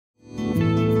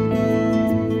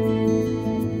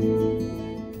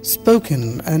Spoken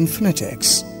and Phonetics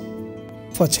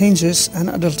for Changes and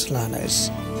Adult Learners.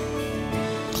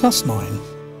 Class 9.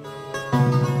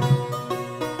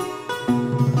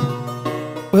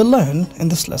 We'll learn in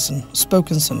this lesson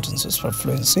spoken sentences for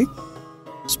fluency,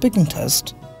 speaking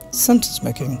test, sentence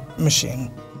making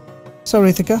machine. So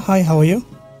Ritika, hi, how are you?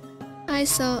 Hi,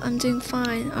 so I'm doing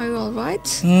fine. Are you alright?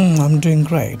 I'm doing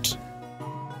great.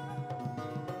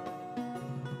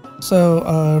 So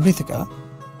Ritika,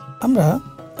 আমরা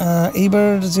এইবার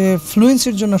যে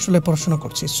ফ্লুয়েন্সির জন্য আসলে পড়াশোনা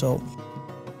করছি, so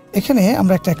এখানে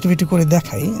আমরা একটা অ্যাক্টিভিটি করে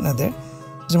দেখাই এনাদের,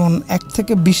 যেমন 1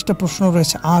 থেকে 20টা প্রশ্ন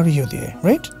রয়েছে আর ইউ দিয়ে,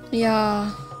 right?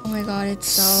 Yeah. Oh my god,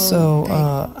 it's so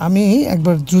আমি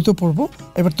একবার দ্রুত পড়ব,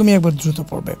 এবার তুমি একবার দ্রুত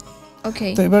পড়বে। ওকে।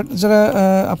 তো এবার যারা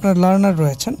আপনার লার্নার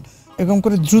রয়েছেন এরকম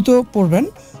করে দ্রুত পড়বেন,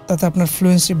 তাতে আপনার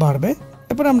ফ্লুয়েন্সি বাড়বে।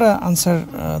 এরপর আমরা আনসার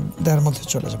দেওয়ার মধ্যে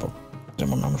চলে যাব।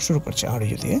 যেমন আমরা শুরু করছি আর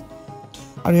ইউ দিয়ে।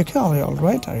 Are you okay? Are you all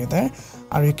right? Are you there?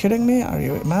 Are you kidding me? Are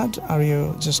you mad? Are you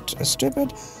just stupid?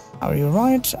 Are you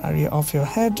right? Are you off your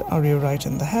head? Are you right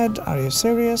in the head? Are you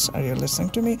serious? Are you listening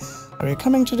to me? Are you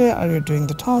coming today? Are you doing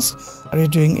the task? Are you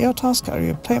doing your task? Are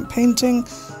you painting?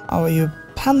 Are you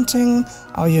panting?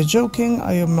 Are you joking?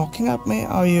 Are you mocking at me?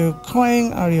 Are you crying?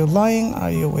 Are you lying?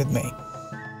 Are you with me?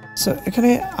 So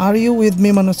এখানে are you with me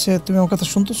মানে হচ্ছে তুমি আমার কথা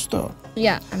শুনতেছো তো?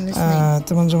 Yeah, I'm listening.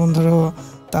 যেমন ধরো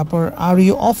তারপর are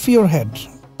you of your head,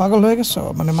 পাগল হয়ে গেছো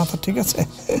মানে মাথা ঠিক আছে,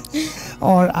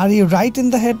 আর are you right in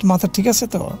the head, মাথা ঠিক আছে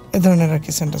তো, এ ধরনের আর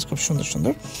কি সেন্টেন্স খুব সুন্দর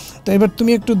সুন্দর। তো এবার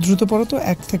তুমি একটু দ্রুত পড়ো তো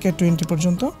 1 থেকে 20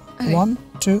 পর্যন্ত। 1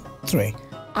 2 3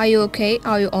 Are you okay?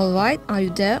 Are you all right? Are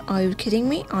you there? Are you kidding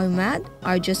me? Are you mad?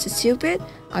 Are you just stupid?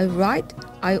 Are you right?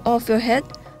 Are you off your head?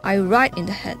 Are you right in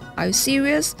the head? Are you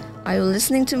serious? Are you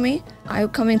listening to me? Are you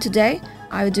coming today?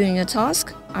 Are you doing your task?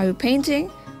 Are you painting?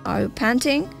 Are you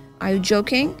panting? Are you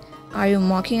joking? Are you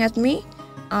mocking at me?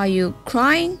 Are you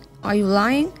crying? Are you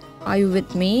lying? Are you with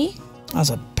me?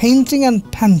 আচ্ছা, painting and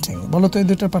painting বলো তো এই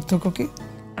দুটোর পার্থক্য কি?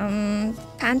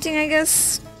 Panting, I guess,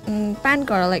 pant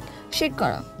kara, like shake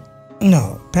kara. No,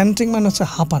 panting মানে হচ্ছে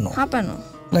হাঁপানো। হাঁপানো,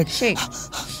 like shake.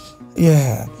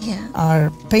 Yeah. আর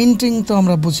painting তো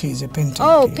আমরা বুঝি যে painting.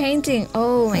 Oh, painting.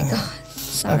 Oh my god.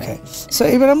 Sorry. Okay. So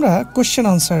এবার আমরা কোশ্চেন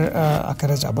আনসার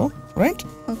আকারে যাব, right?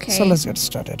 Okay. So let's get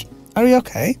started. Are you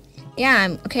okay? Yeah,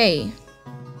 I'm okay.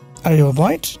 Are you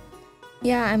alright?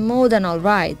 Yeah, I'm more than all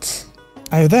right.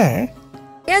 Are you there?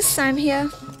 Yes, I'm here.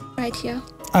 Right here.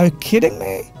 Are you kidding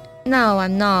me? No,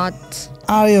 I'm not.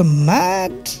 Are you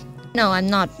mad? No, I'm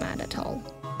not mad at all.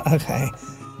 Okay.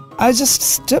 Are you just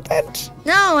stupid?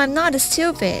 No, I'm not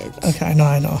stupid. Okay, I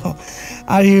know.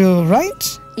 Are you right?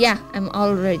 Yeah, I'm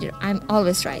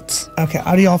always right. Okay,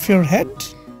 are you off your head?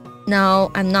 No,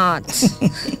 I'm not.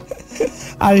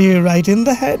 Are you right in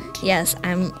the head? Yes,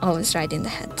 I'm always right in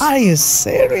the head. Are you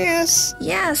serious?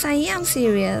 Yes, I am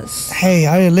serious. Hey,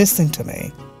 are you listening to me?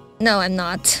 No, I'm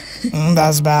not.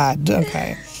 That's bad. Okay.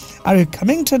 Are you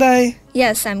coming today?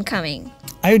 Yes, I'm coming.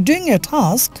 Are you doing your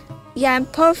task? Yeah, I'm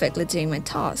perfectly doing my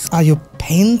task. Are you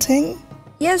painting?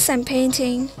 Yes, I'm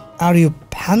painting. Are you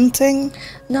panting?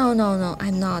 No,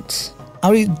 I'm not.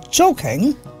 Are you joking?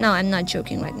 No, I'm not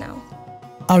joking right now.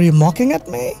 Are you mocking at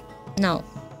me? No.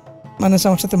 মানে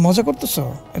আমার সাথে মজা করতেছো?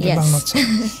 এটা Yes. Bangla হচ্ছে।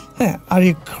 হ্যাঁ, are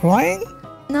you crying?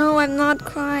 No, I'm not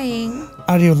crying.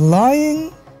 Are you lying?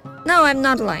 No, I'm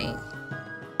not lying.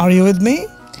 Are you with me?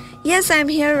 Yes, I'm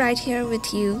here, right here with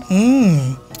you.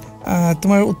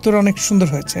 তোমার উত্তর অনেক সুন্দর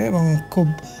হয়েছে এবং খুব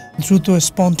দ্রুত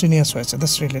স্পন্টেনিয়াস হয়েছে।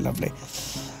 That's really lovely.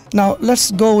 Now let's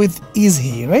go with is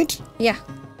he, right? Yeah.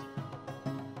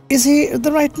 Is he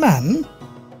the right man?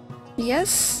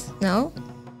 Yes. No.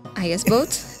 I guess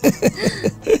both.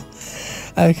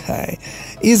 Okay.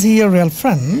 Is he your real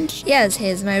friend? Yes,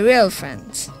 he's my real friend.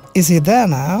 Is he there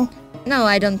now? No,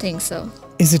 I don't think so.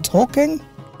 Is he talking?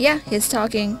 Yeah, he's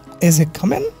talking. Is he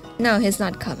coming? No, he's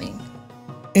not coming.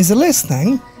 Is he listening?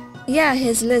 Yeah,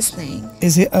 he's listening.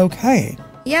 Is he okay?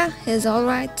 Yeah, he's all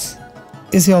right.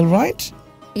 Is he all right?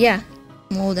 Yeah,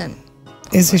 more than.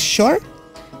 Is he sure?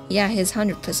 Yeah, he's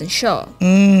 100% sure.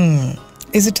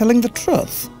 Is he telling the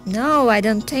truth? No, I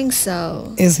don't think so.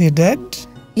 Is he dead?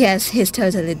 Yes, he's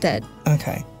totally dead.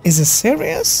 Okay. Is he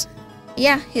serious?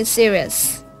 Yeah, he's serious.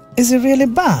 Is he really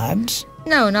bad?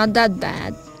 No, not that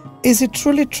bad. Is he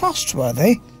truly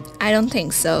trustworthy? I don't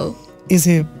think so. Is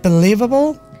he believable?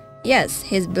 Yes,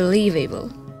 he's believable.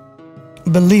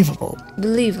 Believable.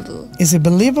 Believable. Is he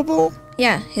believable?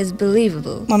 Yeah, he's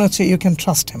believable. মানে হচ্ছে you can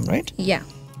trust him, right? Yeah.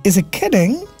 Is he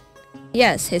kidding?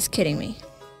 Yes, he's kidding me.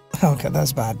 Okay,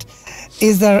 that's bad.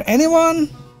 Is there anyone?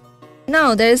 No,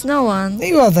 there is no one.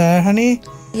 You are there, honey.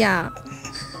 Yeah.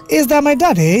 Is that my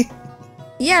daddy?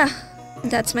 Yeah,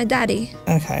 that's my daddy.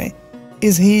 Okay.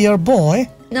 Is he your boy?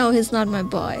 No, he's not my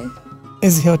boy.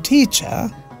 Is he your teacher?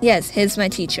 Yes, he's my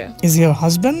teacher. Is he your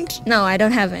husband? No, I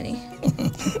don't have any.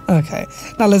 Okay,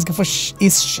 now let's go for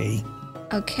is she.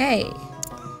 Okay.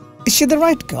 Is she the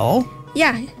right girl?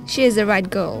 Yeah, she is the right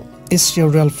girl. Is she your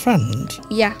real friend?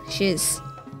 Yeah, she is.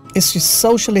 Is she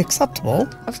socially acceptable?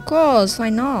 Of course, why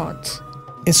not?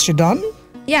 Is she done?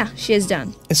 Yeah, she is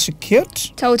done. Is she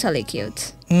cute? Totally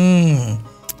cute.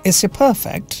 Is she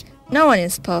perfect? No one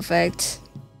is perfect.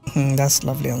 That's a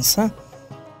lovely answer.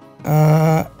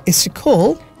 Is she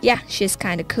cool? Yeah, she's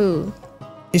kind of cool.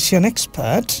 Is she an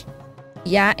expert?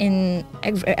 Yeah, in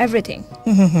everything.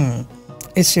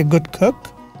 Is she a good cook?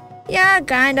 Yeah,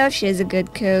 kind of. She's a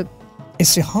good cook.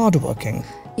 Is she hardworking?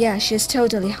 Yeah, she's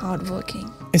totally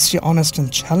hardworking. Is she honest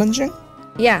and challenging?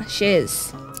 Yeah, she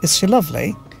is. Is she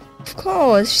lovely? Of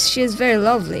course, she is very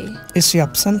lovely. Is she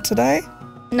absent today?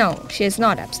 No, she is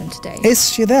not absent today.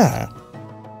 Is she there?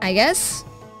 I guess.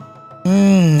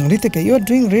 Ritika, you are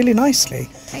doing really nicely.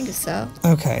 Thank you, sir.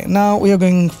 Okay, now we are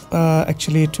going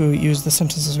actually to use the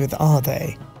sentences with are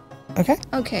they. Okay?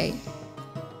 Okay.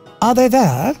 Are they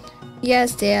there?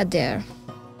 Yes, they are there.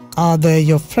 Are they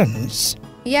your friends?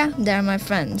 Yeah, they're my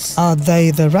friends. Are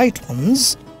they the right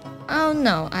ones? Oh,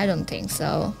 no, I don't think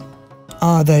so.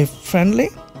 Are they friendly?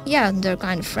 Yeah, they're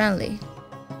kind of friendly.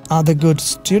 Are they good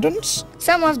students?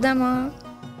 Some of them are.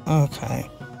 Okay.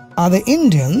 Are they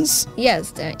Indians?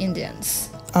 Yes, they're Indians.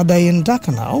 Are they in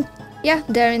Dhaka now? Yeah,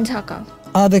 they're in Dhaka.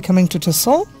 Are they coming to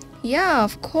Tesol? Yeah,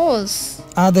 of course.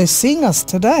 Are they seeing us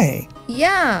today?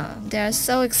 Yeah, they're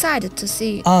so excited to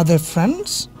see. Are they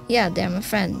friends? Yeah, they're my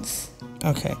friends.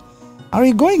 Okay. Are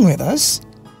you going with us?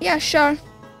 Yeah, sure.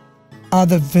 Are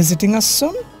they visiting us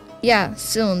soon? Yeah,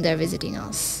 soon they're visiting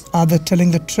us. Are they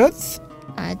telling the truth?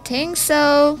 I think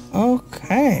so.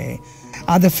 Okay.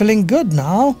 Are they feeling good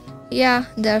now? Yeah,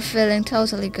 they're feeling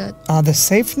totally good. Are they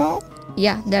safe now?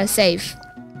 Yeah, they're safe.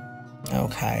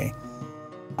 Okay.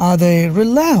 Are they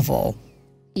reliable?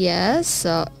 Yes,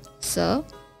 so?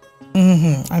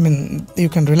 I mean, you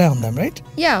can rely on them, right?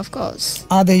 Yeah, of course.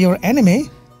 Are they your enemy?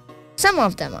 Some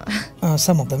of them are.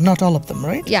 Some of them, not all of them,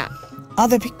 right? Yeah. Are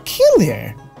they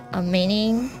peculiar? A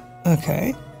meaning?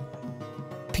 Okay.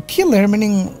 Peculiar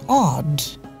meaning odd.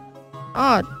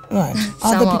 Odd. Right.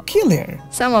 Are they peculiar?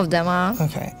 Some of them are.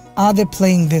 Okay. Are they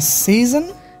playing this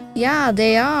season? Yeah,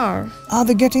 they are. Are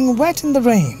they getting wet in the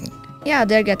rain? Yeah,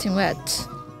 they're getting wet.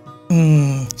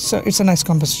 So it's a nice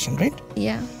conversation, right?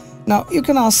 Yeah. Now you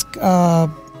can ask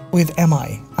with am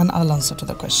I and I'll answer to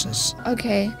the questions.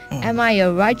 Okay. Am I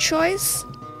your right choice?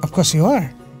 Of course you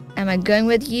are. Am I going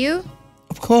with you?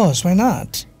 Of course, why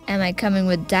not? Am I coming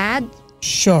with Dad?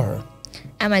 Sure.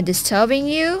 Am I disturbing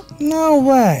you? No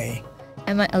way.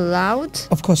 Am I allowed?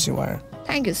 Of course you are.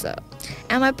 Thank you, sir.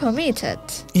 Am I permitted?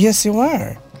 Yes, you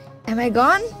are. Am I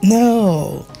gone?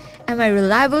 No. Am I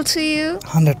reliable to you?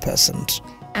 100%.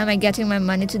 Am I getting my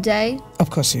money today? Of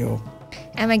course you.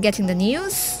 Am I getting the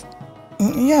news?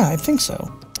 Yeah, I think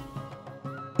so.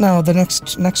 Now the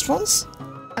next ones.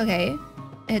 Okay.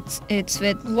 It's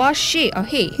with was she or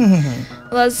he?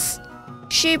 Was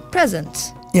she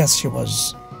present? Yes, she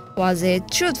was. Was he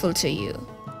truthful to you?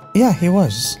 Yeah, he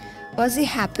was. Was he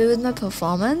happy with my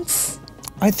performance?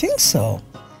 I think so.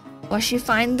 Was she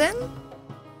fine then?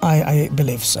 I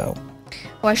believe so.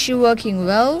 Was she working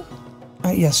well?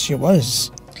 Yes, she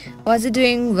was. Was he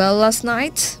doing well last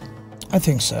night? I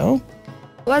think so.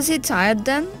 Was he tired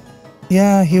then?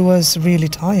 Yeah, he was really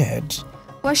tired.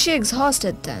 Was she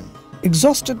exhausted then?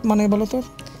 Exhausted माने बोलो तो?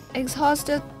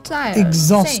 Exhausted, tired.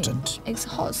 Exhausted. Same.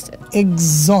 Exhausted.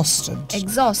 Exhausted.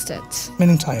 Exhausted.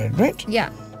 Meaning tired, right?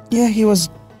 Yeah. Yeah, he was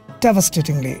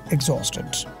devastatingly exhausted.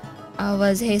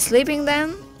 Was he sleeping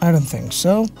then? I don't think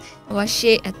so. Was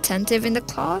she attentive in the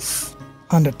class?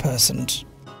 100%.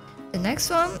 The next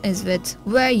one is with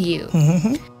were you?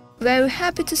 Were you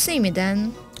happy to see me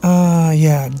then?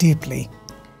 Yeah, deeply.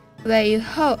 Were you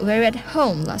at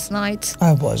home last night?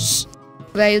 I was.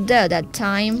 Were you there that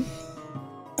time?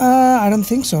 I don't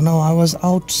think so. No, I was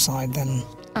outside then.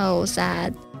 Oh,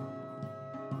 sad.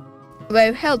 Were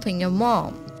you helping your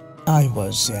mom? I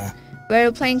was, yeah. Were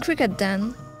you playing cricket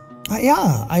then?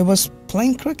 Yeah, I was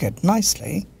playing cricket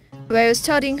nicely. Were you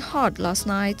studying hard last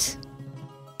night?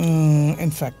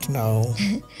 In fact, no.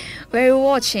 Were you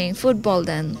watching football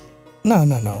then?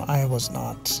 No, I was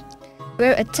not. Were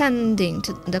you attending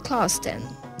to the class then?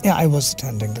 Yeah, I was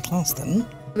attending the class then.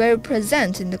 Were you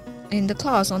present in the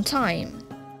class on time?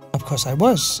 Of course I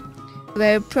was.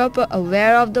 Were you proper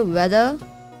aware of the weather?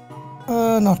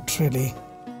 Not really.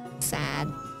 Sad.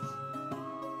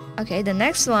 Okay, the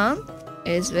next one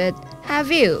is with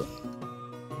have you.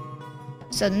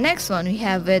 So the next one we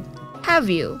have with Have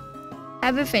you?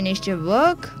 Have you finished your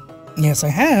work? Yes, I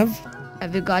have.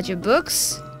 Have you got your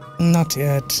books? Not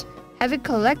yet. Have you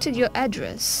collected your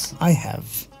address? I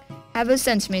have. Have you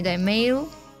sent me the mail?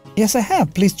 Yes, I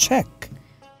have. Please check.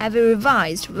 Have you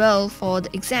revised well for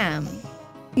the exam?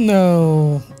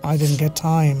 No, I didn't get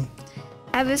time.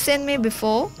 Have you seen me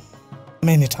before?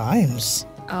 Many times.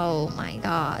 Oh my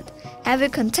god. Have you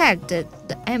contacted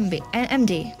the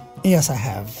MD? Yes, I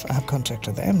have. I have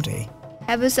contacted the MD.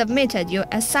 Have you submitted your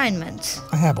assignment?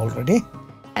 I have already.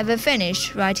 Have you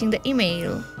finished writing the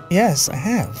email? Yes, I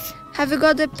have. Have you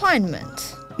got the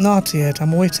appointment? Not yet.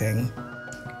 I'm waiting.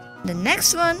 The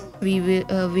next one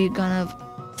we're gonna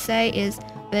say is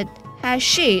with has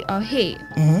she or he.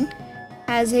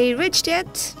 Has he reached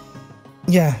yet?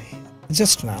 Yeah,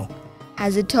 just now.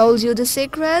 Has he told you the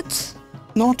secret?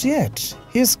 Not yet.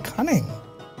 He's cunning.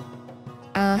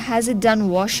 Has he done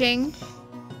washing?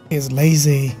 He's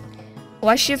lazy.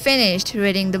 Was she finished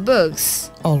reading the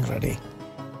books? Already.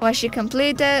 Has she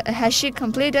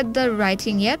completed the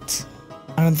writing yet?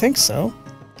 I don't think so.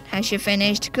 Has she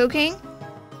finished cooking?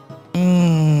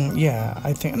 Yeah,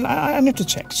 I think. I need to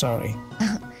check, sorry.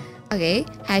 Okay.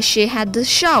 Has she had the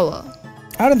shower?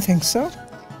 I don't think so.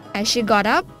 Has she got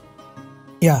up?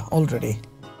 Yeah, already.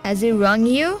 Has he rung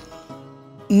you?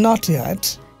 Not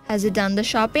yet. Has he done the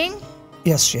shopping?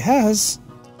 Yes, she has.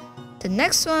 The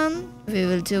next one, we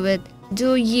will do it.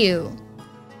 Do you?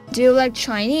 Do you like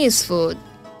Chinese food?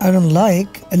 I don't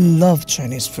like. I love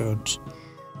Chinese food.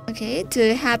 Okay. Do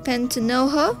you happen to know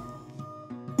her?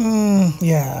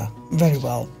 Yeah, very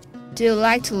well. Do you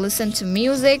like to listen to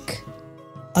music?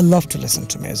 I love to listen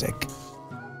to music.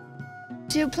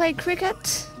 Do you play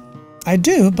cricket? I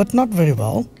do, but not very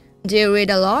well. Do you read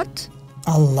a lot?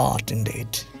 A lot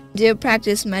indeed. Do you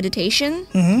practice meditation?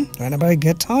 Whenever I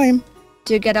get time.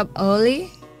 Do you get up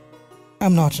early?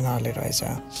 I'm not an early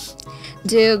riser.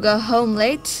 Do you go home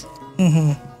late?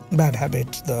 Bad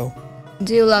habit, though.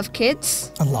 Do you love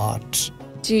kids? A lot.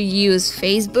 Do you use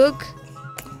Facebook?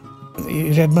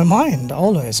 You read my mind,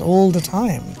 always, all the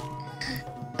time.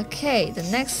 Okay, the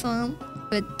next one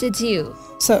with did you?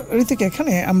 So, Ritika,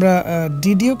 এখানে আমরা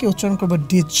did you কে উচ্চারণ করব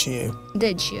did you.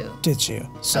 Did you? Did you?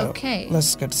 So, Okay.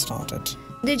 let's get started.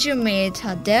 Did you meet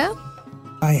her there?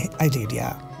 I did,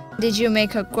 yeah. Did you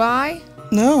make her cry?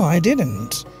 No, I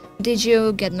didn't. Did you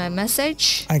get my message?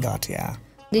 I got, yeah.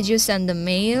 Did you send the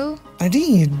mail? I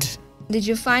did. Did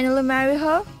you finally marry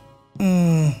her?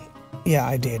 Yeah,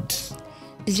 I did.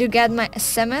 Did you get my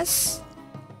SMS?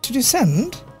 Did you send?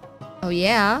 Oh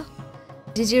yeah.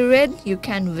 Did you read You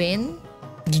Can Win?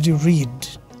 Did you read?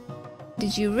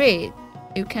 Did you read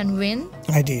You Can Win?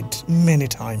 I did, many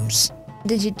times.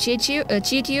 Did you cheat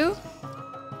you?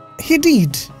 He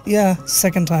did, yeah,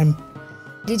 second time.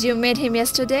 Did you meet him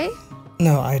yesterday?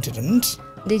 No, I didn't.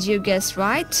 Did you guess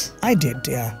right? I did,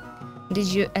 yeah. Did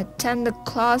you attend the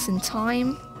class in time?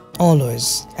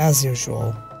 Always, as usual.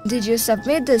 Did you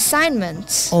submit the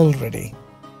assignments? Already.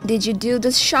 Did you do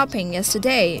the shopping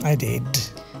yesterday? I did.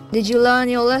 Did you learn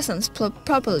your lessons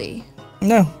properly?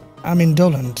 No, I'm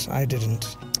indolent. I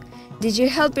didn't. Did you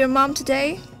help your mom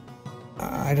today?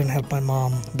 I don't help my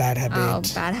mom. Bad habit. Oh,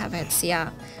 bad habits, yeah.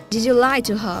 Did you lie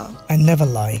to her? I never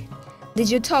lie. Did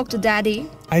you talk to daddy?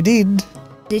 I did.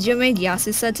 Did you meet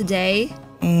Yeasir today?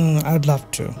 I'd love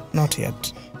to. Not yet.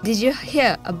 Did you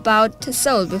hear about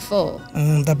Tesol before?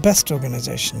 The best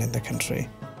organization in the country.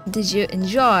 Did you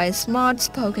enjoy smart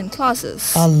spoken classes?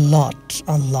 A lot.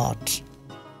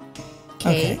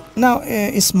 Okay. Now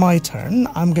it's my turn.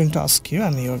 I'm going to ask you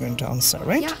and you're going to answer,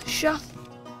 right? Yeah, sure.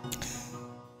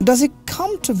 Does he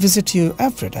come to visit you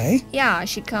every day? Yeah,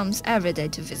 she comes every day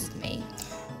to visit me.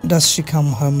 Does she come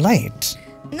home late?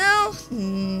 No,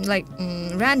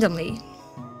 randomly.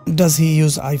 Does he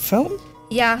use iPhone?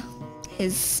 Yeah,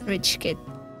 he's rich kid.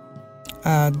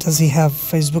 Does he have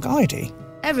Facebook ID?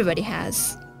 Everybody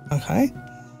has. Okay.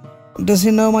 Does he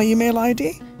know my email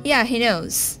ID? Yeah, he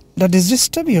knows. Does he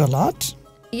disturb you a lot?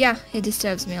 Yeah, he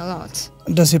disturbs me a lot.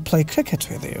 Does he play cricket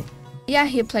with you? Yeah,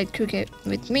 he played cricket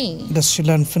with me. Does she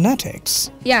learn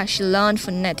phonetics? Yeah, she learned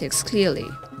phonetics clearly.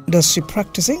 Does she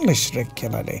practice English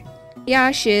regularly?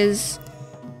 Yeah, she's...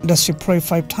 Does she pray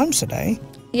 5 times a day?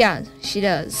 Yeah, she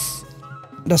does.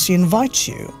 Does she invite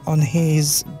you on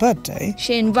his birthday?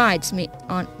 She invites me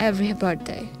on every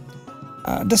birthday.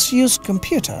 Does she use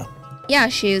computer? Yeah,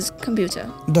 she uses computer.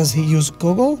 Does he use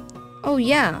Google? Oh,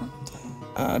 yeah.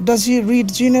 Does he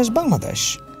read Genius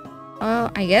Bangladesh?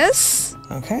 I guess.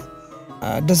 Okay.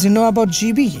 Does he know about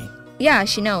GB? Yeah,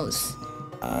 she knows.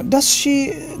 Does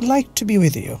she like to be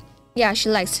with you? Yeah, she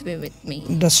likes to be with me.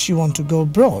 Does she want to go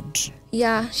abroad?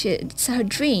 Yeah, it's her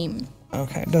dream.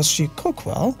 Okay. Does she cook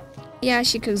well? Yeah,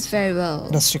 she cooks very well.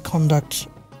 Does she conduct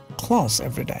class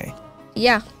every day?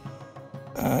 Yeah,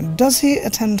 Does he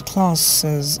attend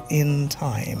classes in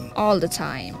time? all the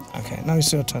time. Okay, now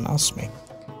it's your turn. Ask me.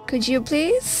 Could you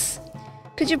please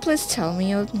tell me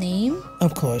your name?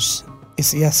 Of course,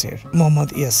 it's Yeasir, Muhammad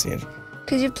Yeasir.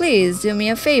 Could you please do me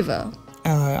a favor?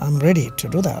 I'm ready to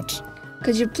do that.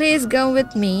 Could you please go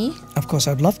with me? Of course,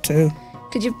 I'd love to.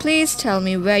 Could you please tell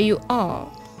me where you are?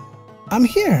 I'm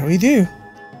here with you.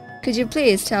 Could you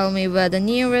please tell me where the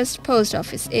nearest post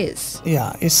office is?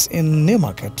 Yeah, it's in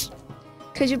Newmarket.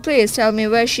 Could you please tell me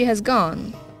where she has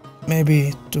gone?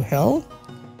 Maybe to hell?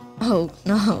 Oh,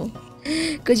 no.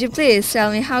 Could you please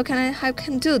tell me how can I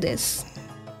do this?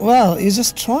 Well, you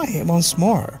just try once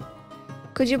more.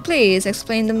 Could you please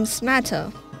explain this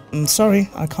matter? Sorry,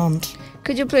 I can't.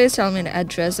 Could you please tell me the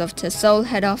address of Tesol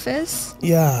head office?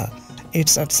 Yeah,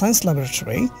 it's at Science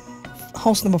Laboratory,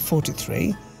 house number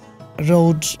 43,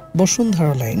 road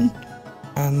Boshundhara Lane,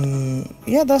 and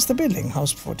yeah, that's the building,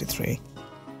 house 43.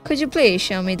 Could you please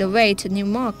show me the way to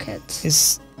Newmarket?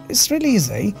 It's really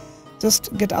easy.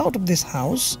 Just get out of this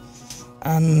house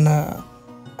and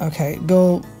okay,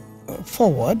 go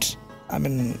forward. I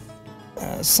mean,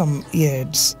 some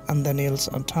yards, and then you'll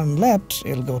turn left.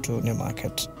 You'll go to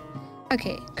Newmarket.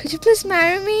 Okay, could you please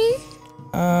marry me?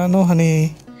 No,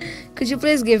 honey. Could you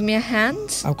please give me a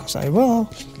hand? Of course I will.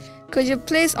 Could you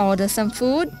please order some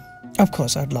food? Of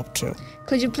course I'd love to.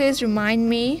 Could you please remind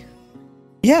me?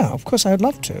 Yeah, of course I'd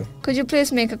love to. Could you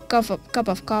please make a cup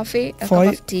of coffee, a For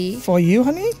cup of tea? For you,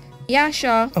 honey? Yeah,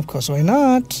 sure. Of course, why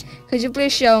not? Could you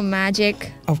please show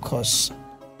magic? Of course.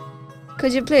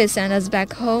 Could you please send us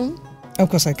back home? Of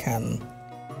course I can.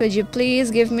 Could you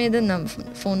please give me the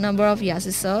phone number of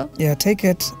Yeasir, sir? Yeah, take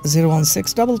it.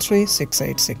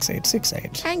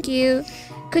 01633686868. Thank you.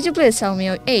 Could you please tell me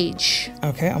your age?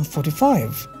 Okay, I'm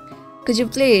 45. Could you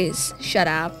please shut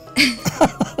up?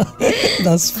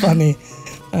 That's funny.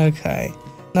 Okay,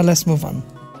 now let's move on.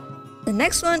 The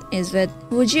next one is with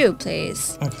would you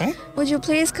please? Okay. Would you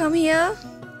please come here?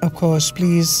 Of course,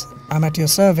 please. I'm at your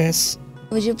service.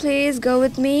 Would you please go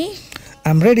with me?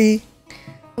 I'm ready.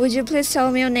 Would you please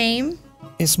tell me your name?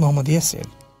 It's Muhammad Yeasir.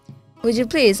 Would you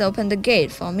please open the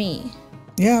gate for me?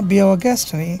 Yeah, be our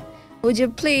guest, honey. Would you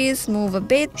please move a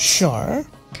bit? Sure.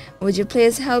 Would you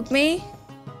please help me?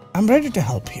 I'm ready to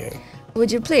help you.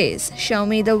 Would you please show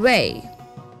me the way?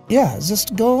 Yeah,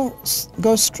 just go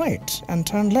straight and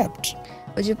turn left.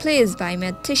 Would you please buy me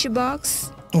a tissue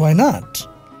box? Why not?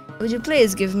 Would you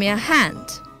please give me a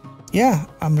hand? Yeah,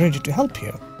 I'm ready to help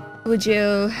you. Would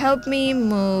you help me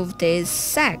move this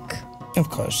sack? Of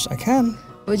course, I can.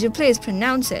 Would you please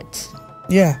pronounce it?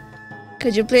 Yeah,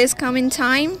 Could you please come in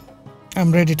time?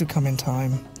 I'm ready to come in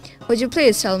time. Would you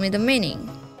please tell me the meaning?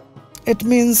 It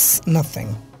means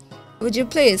nothing. Would you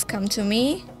please come to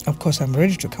me? Of course, I'm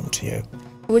ready to come to you.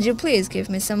 Would you please give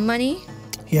me some money?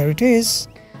 Here it is.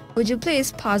 Would you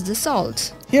please pass the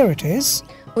salt? Here it is.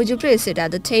 Would you please sit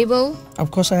at the table? Of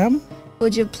course I am.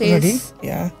 Would you please Ready?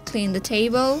 Yeah. clean the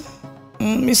table?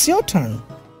 It's your turn.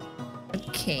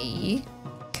 Okay.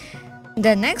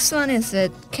 The next one is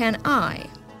with can I?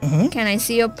 Can I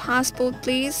see your passport,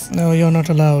 please? No, you're not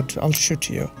allowed. I'll shoot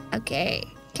you. Okay.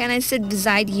 Can I sit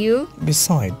beside you?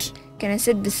 Beside. Can I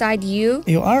sit beside you?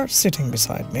 You are sitting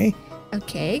beside me.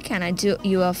 Okay. Can I do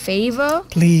you a favor?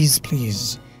 Please,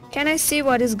 please. Can I see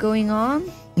what is going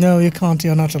on? No, you can't.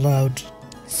 You're not allowed.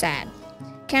 Sad.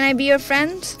 Can I be your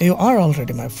friend? You are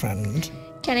already my friend.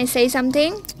 Can I say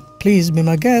something? Please be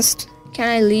my guest. Can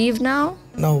I leave now?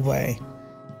 No way.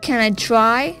 Can I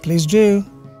try? Please do.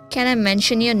 Can I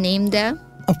mention your name there?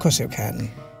 Of course you can.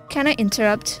 Can I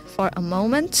interrupt for a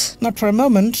moment? Not for a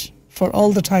moment. For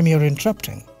all the time you're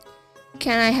interrupting.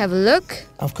 Can I have a look?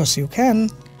 Of course you can.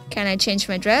 Can I change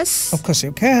my dress? Of course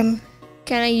you can.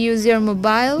 Can I use your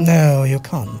mobile? No, you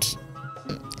can't.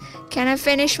 Can I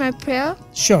finish my prayer?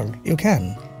 Sure, you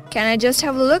can. Can I just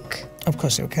have a look? Of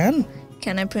course you can.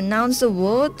 Can I pronounce the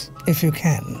word? If you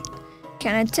can.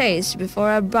 Can I taste before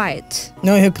I bite?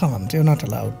 No, you can't. You're not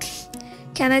allowed.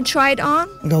 Can I try it on?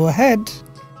 Go ahead.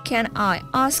 Can I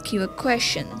ask you a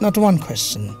question? Not one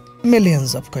question.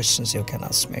 Millions of questions you can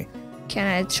ask me. Can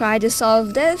I try to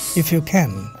solve this? If you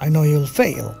can, I know you'll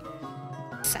fail.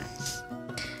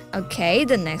 Okay,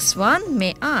 the next one.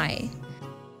 May I?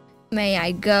 May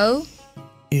I go?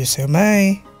 Yes, you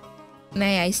may.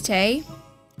 May I stay?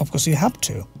 Of course you have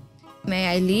to. May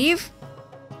I leave?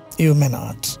 You may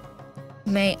not.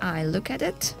 May I look at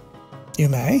it? You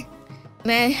may.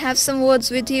 May I have some words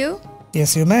with you?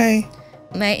 Yes, you may.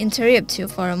 May I interrupt you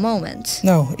for a moment?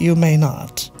 No, you may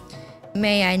not.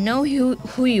 May I know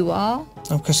who you are?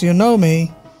 Of course you know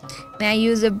me. May I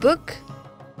use a book?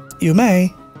 You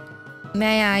may.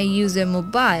 May I use a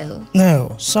mobile?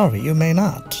 No, sorry, you may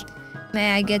not.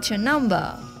 May I get your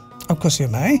number? Of course you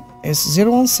may. It's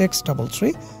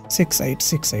 01633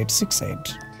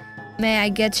 686868. May I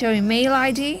get your email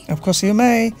ID? Of course you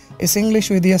may. It's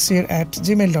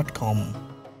englishwithyeasir@gmail.com.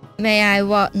 May I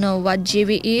know what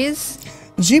GB is?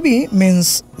 GB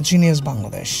means Genius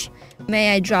Bangladesh.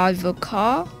 May I drive a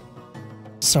car?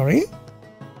 Sorry?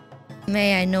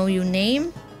 May I know your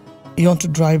name? You want to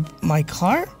drive my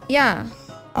car? Yeah.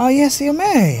 Oh, yes, you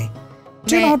may.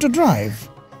 Do you know how to drive?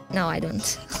 No, I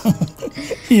don't.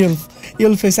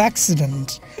 You'll face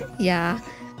accident. Yeah.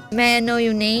 May I know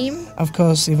your name? Of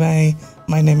course you may.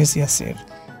 My name is Yeasir.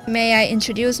 May I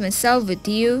introduce myself with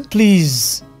you?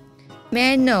 Please.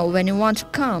 May I know when you want to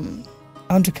come?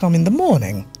 I want to come in the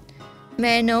morning.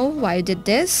 May I know why you did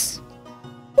this?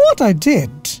 What I did?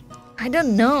 I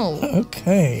don't know.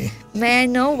 Okay. May I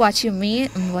know what you mean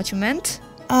and what you meant?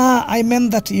 I meant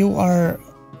that you are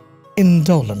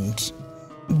indolent,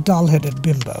 dull-headed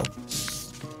bimbo.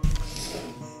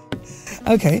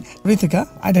 Okay, Ritika,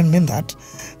 I didn't mean that.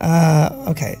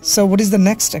 Okay, so what is the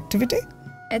next activity?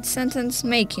 It's sentence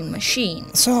making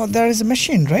machine. So there is a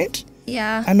machine, right?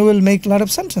 Yeah. And we'll make a lot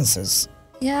of sentences.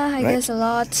 Yeah, I Right. guess a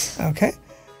lot. Okay.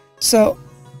 So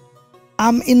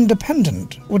I'm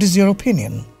independent. What is your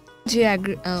opinion? Do you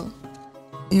agree? Oh.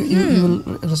 You will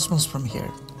respond from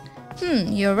here.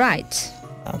 You're right.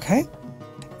 Okay.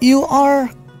 You are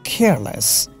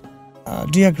careless.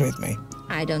 Do you agree with me?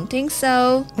 I don't think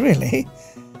so. Really?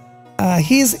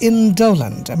 He's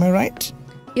indolent. Am I right?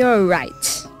 You're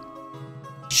right.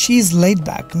 She's laid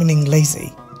back, meaning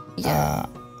lazy. Yeah.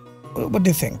 What do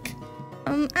you think?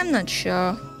 I'm not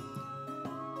sure.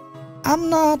 I'm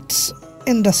not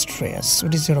industrious.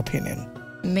 What is your opinion?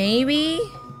 Maybe.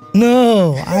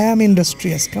 No, I am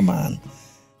industrious. Come on.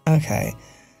 Okay.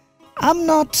 I'm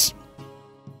not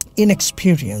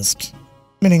inexperienced,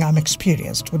 meaning I'm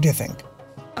experienced. What do you think?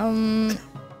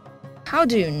 How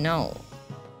do you know?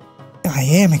 I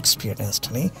am experienced,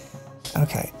 honey.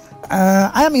 Okay.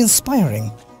 I am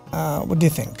inspiring. What do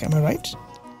you think? Am I right?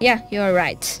 Yeah, you're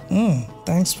right.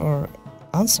 Thanks for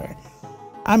answer.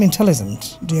 I'm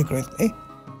intelligent. Do you agree with me?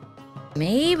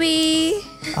 Maybe.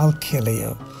 I'll kill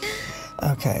you.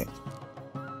 Okay.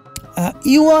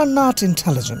 You are not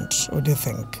intelligent. What do you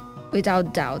think?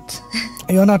 Without doubt.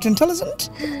 You are not intelligent?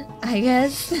 I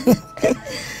guess.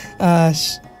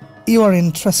 You are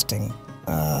interesting.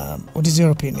 What is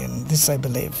your opinion? This I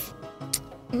believe.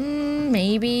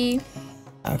 Maybe.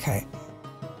 Okay.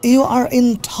 You are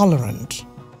intolerant.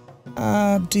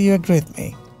 Do you agree with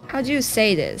me? How do you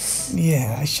say this?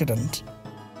 Yeah, I shouldn't.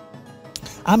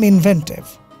 I'm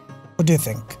inventive. What do you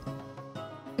think?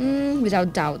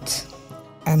 Without doubt.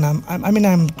 And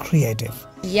I'm creative.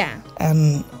 Yeah.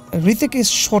 And Ritik is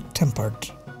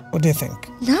short-tempered. What do you think?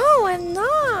 No, I'm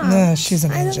not. No, she's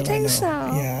an I angel. don't think know.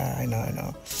 so. Yeah, I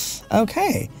know.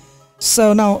 Okay.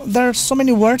 So now there are so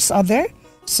many words out there.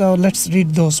 So let's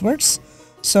read those words.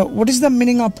 So what is the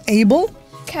meaning of able?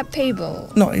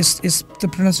 Capable. No, the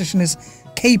pronunciation is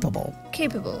capable.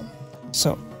 Capable.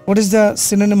 So what is the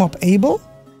synonym of able?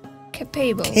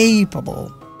 Capable.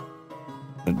 Capable.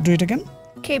 Do it again.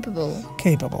 Capable.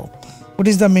 Capable. What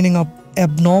is the meaning of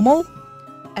abnormal?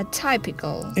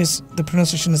 Atypical. The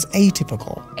pronunciation is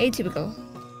atypical. Atypical.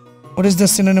 What is the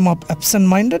synonym of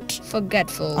absent-minded?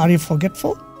 Forgetful. Are you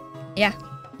forgetful? Yeah.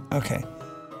 Okay.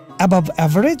 Above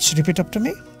average, repeat after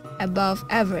me. Above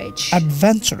average.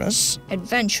 Adventurous.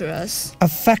 Adventurous.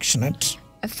 Affectionate.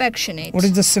 Affectionate. What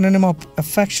is the synonym of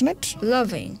affectionate?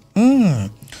 Loving.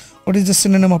 What is the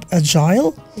synonym of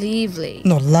agile? Lively.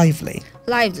 No, lively.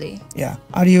 Lively. Yeah.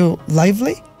 Are you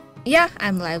lively? Yeah,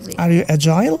 I'm lively. Are you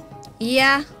agile?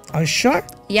 Yeah. Are you sure?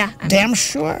 Yeah. Damn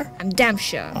sure? I'm damn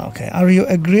sure. Okay. Are you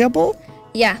agreeable?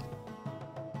 Yeah.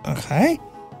 Okay.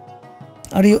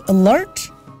 Are you alert?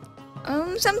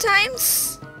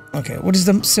 Sometimes. Okay. What is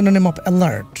the synonym of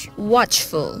alert?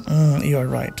 Watchful. You are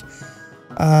right.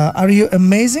 Are you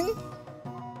amazing?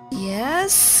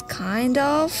 Yes, kind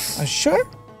of. Are you sure?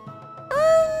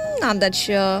 Not that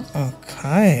sure.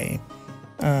 Okay.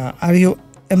 Are you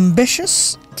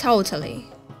ambitious? Totally.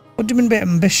 What do you mean by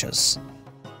ambitious?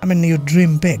 I mean, you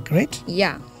dream big, right?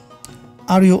 Yeah.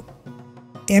 Are you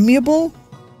amiable?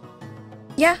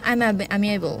 Yeah, I'm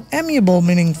amiable. Amiable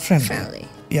meaning friendly. Friendly.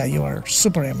 Yeah, you are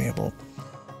super amiable.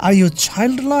 Are you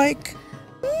childlike?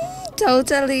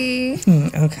 Totally.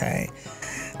 Okay.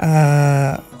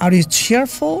 Are you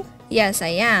cheerful? Yes, I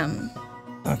am.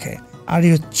 Okay. Are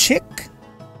you chic?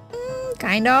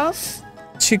 Kind of.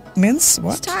 Chic means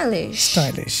what? Stylish.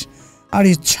 Stylish. Are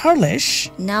you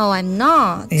churlish? No, I'm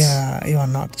not. Yeah, you are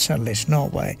not churlish. No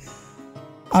way.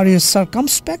 Are you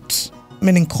circumspect?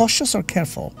 Meaning cautious or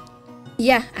careful?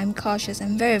 Yeah, I'm cautious.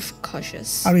 I'm very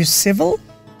cautious. Are you civil?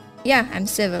 Yeah, I'm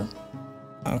civil.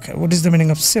 Okay. What is the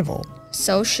meaning of civil?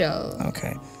 Social.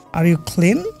 Okay. Are you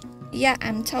clean? Yeah,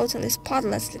 I'm totally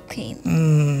spotlessly clean.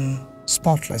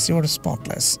 Spotless. You are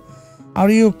spotless. Are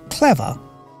you clever?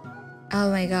 Oh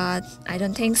my god, I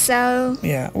don't think so.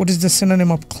 Yeah. What is the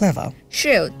synonym of clever?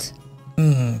 Shrewd.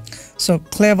 So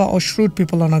clever or shrewd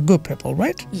people are not good people,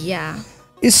 right? Yeah,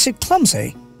 Is she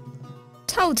clumsy?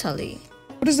 totally.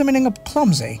 What is the meaning of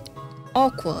clumsy?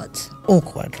 Awkward.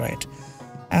 Awkward, right?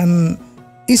 And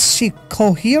is she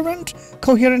coherent?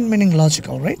 Coherent meaning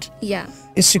logical, right? Yeah.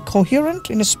 Is she coherent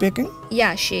in speaking?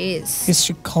 Yeah, she is. Is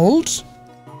she cold?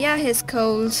 Yeah, he's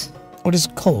cold. What is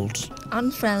cold?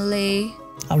 Unfriendly.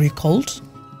 Are you cold?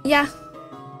 Yeah.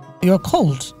 You are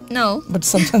cold. No. But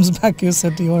sometimes back you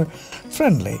said you are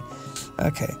friendly.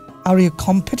 Okay. Are you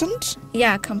competent?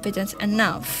 Yeah, competent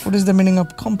enough. What is the meaning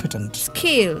of competent?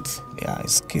 Skilled. Yeah,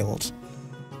 skilled.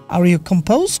 Are you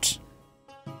composed?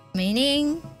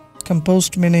 Meaning?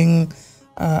 Composed meaning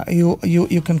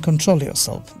you can control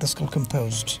yourself. That's called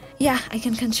composed. Yeah, I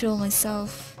can control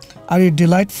myself. Are you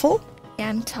delightful? Yeah,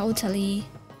 I'm totally.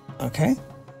 Okay.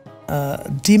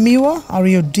 Demure? Are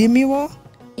you demure?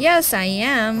 Yes, I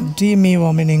am.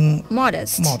 Demure meaning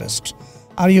Modest. modest.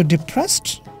 Are you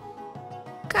depressed?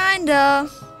 Kinda.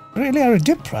 Really? Are you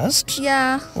depressed?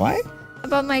 Yeah. Why?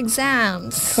 About my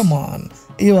exams. Come on.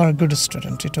 You are a good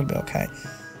student. It will be okay.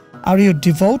 Are you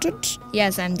devoted?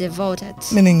 Yes, I'm devoted.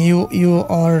 Meaning you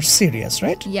are serious,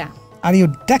 right? Yeah. Are you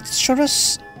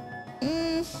dexterous?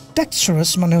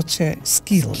 Dexterous মানে হচ্ছে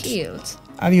skilled. Skilled.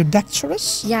 Are you dexterous?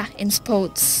 Yeah, in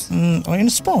sports. Or in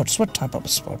sports? What type of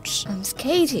sports? I'm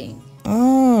skating.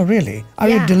 Oh, really? Are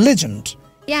you Yeah. diligent?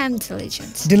 Yeah, I'm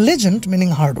diligent. Diligent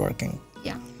meaning hardworking.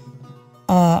 Yeah.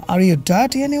 Are you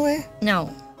dirty anyway? No.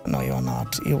 No, you are not.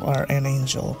 You are an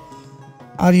angel.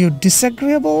 Are you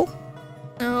disagreeable?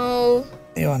 No.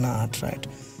 You are not, right?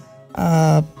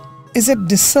 Is it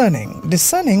discerning?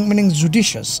 Discerning meaning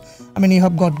judicious. I mean, you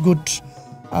have got good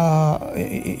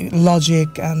logic,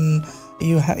 and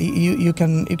you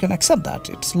can accept that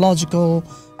it's logical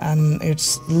and it's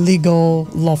legal,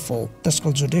 lawful. That's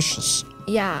called judicious.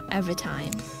 Yeah, every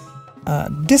time.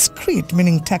 Discreet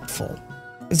meaning tactful.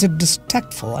 Is it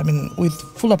tactful? I mean, with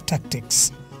full of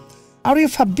tactics. Are you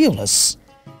fabulous?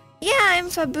 Yeah, I'm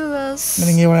fabulous.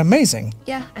 Meaning you are amazing.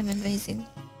 Yeah, I'm amazing.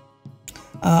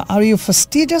 Are you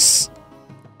fastidious?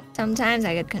 Sometimes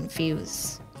I get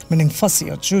confused. Meaning fussy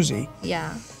or choosy.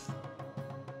 Yeah.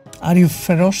 Are you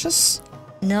ferocious?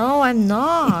 No, I'm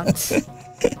not.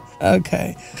 Okay.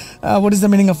 What is the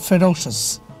meaning of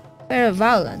ferocious? Very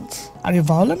violent. Are you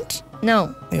violent? No.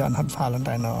 You are not violent,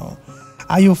 I know.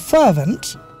 Are you fervent?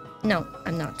 No,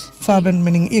 I'm not. Fervent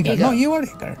meaning eager. Eager. No, you are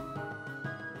eager.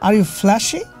 Are you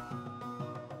flashy?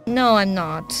 No, I'm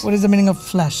not. What is the meaning of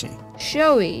flashy?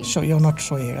 Showy. Sure, you're not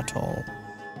showy at all.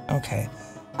 Okay.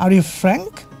 Are you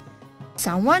frank?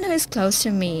 Someone who is close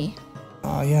to me.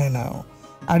 Oh, yeah, I know.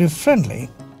 Are you friendly?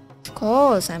 Of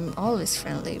course, I'm always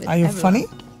friendly with Are you everyone. funny?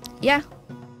 Yeah.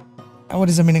 What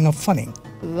is the meaning of funny?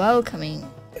 Welcoming.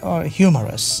 Or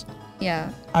humorous?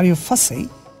 Yeah. Are you fussy?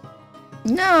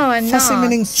 No, I'm Fussy not.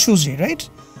 meaning choosy, right?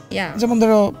 Yeah. যেমন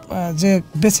ধরো যে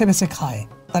বেছে বেছে খায়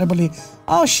তারা বলি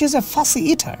oh she is a fussy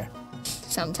eater.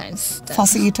 Sometimes.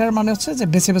 Fussy eater মানে হচ্ছে যে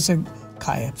বেছে বেছে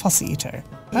খায়, fussy eater.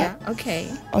 Yeah, okay.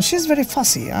 Oh, she is very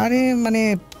fussy. আরে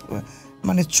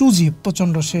মানে চুজি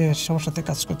প্রচন্ড, সে সবার সাথে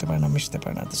কাজ করতে পারে না, মিশতে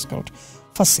পারে না. This is called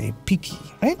fussy, picky,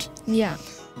 right? Yeah.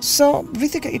 So,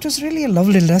 Ritika, it was really a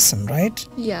lovely lesson, right?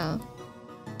 Yeah.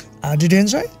 Did you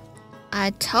enjoy? I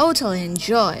totally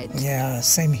enjoyed. Yeah,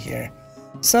 same here.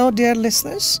 So, dear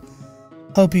listeners,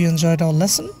 hope you enjoyed our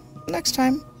lesson. Next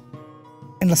time,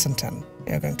 in lesson 10, we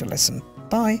are going to listen.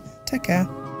 Bye. Take care.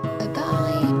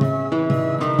 Bye-bye.